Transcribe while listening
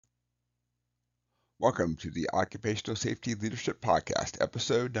Welcome to the Occupational Safety Leadership Podcast,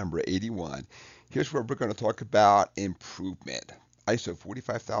 episode number 81. Here's where we're going to talk about improvement. ISO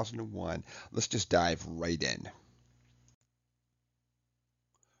 45001. Let's just dive right in.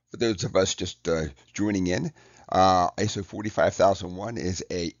 For those of us just joining in, ISO 45001 is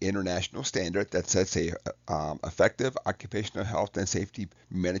a international standard that sets a effective occupational health and safety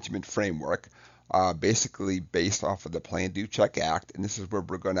management framework, basically based off of the Plan, Do, Check Act. And this is where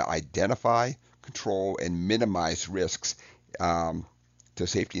we're going to identify, control, and minimize risks to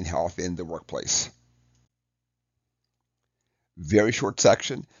safety and health in the workplace. Very short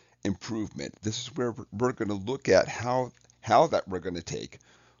section, improvement. This is where we're going to look at how that we're going to take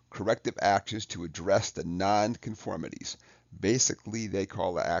corrective actions to address the non-conformities. Basically, they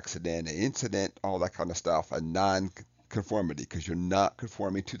call the accident, an incident, all that kind of stuff, a non-conformity because you're not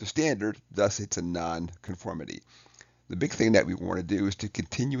conforming to the standard, thus it's a non-conformity. The big thing that we want to do is to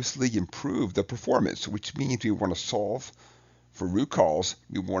continuously improve the performance, which means we want to solve for root cause.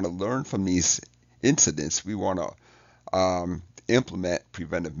 We want to learn from these incidents. We want to implement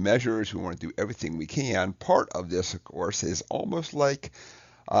preventive measures. We want to do everything we can. Part of this, of course, is almost like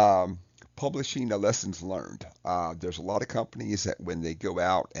publishing the lessons learned. There's a lot of companies that when they go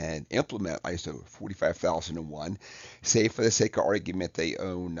out and implement ISO 45001, say for the sake of argument, they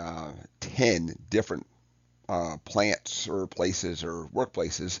own 10 different plants or places or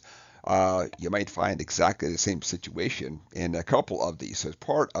workplaces, you might find exactly the same situation in a couple of these. So as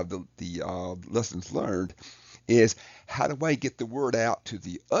part of the lessons learned is how do I get the word out to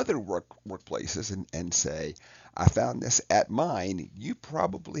the other workplaces and say, I found this at mine. You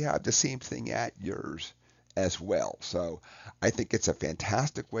probably have the same thing at yours as well. So I think it's a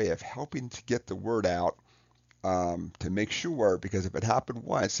fantastic way of helping to get the word out to make sure, because if it happened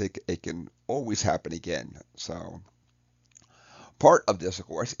once, it can always happen again. So part of this, of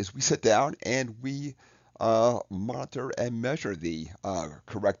course, is we sit down and we monitor and measure the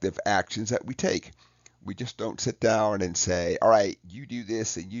corrective actions that we take. We just don't sit down and say, all right, you do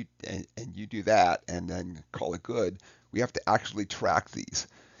this and you do that and then call it good. We have to actually track these.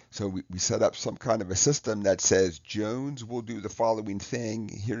 So we set up some kind of a system that says Jones will do the following thing.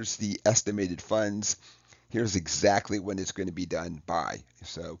 Here's the estimated funds. Here's exactly when it's going to be done by.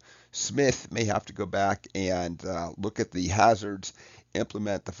 So Smith may have to go back and look at the hazards,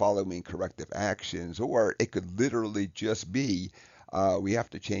 implement the following corrective actions, or it could literally just be we have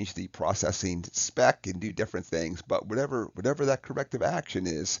to change the processing spec and do different things. But whatever that corrective action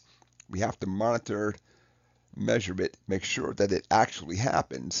is, we have to monitor, measure it, make sure that it actually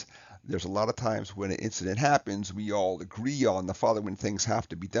happens. There's a lot of times when an incident happens, we all agree on the following things have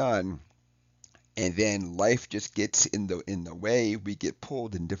to be done, and then life just gets in the way. We get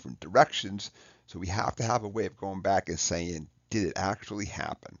pulled in different directions. So we have to have a way of going back and saying, did it actually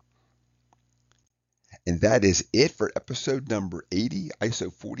happen? And that is it for episode number 80,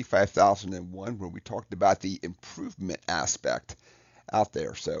 ISO 45001, where we talked about the improvement aspect out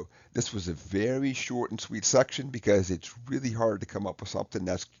there. So this was a very short and sweet section because it's really hard to come up with something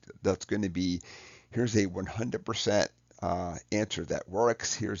that's going to be, here's a 100% answer that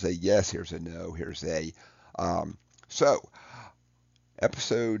works. Here's a yes, here's a no, here's a so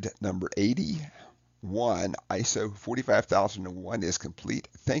episode number 81, ISO 45001 is complete.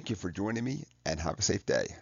 Thank you for joining me and have a safe day.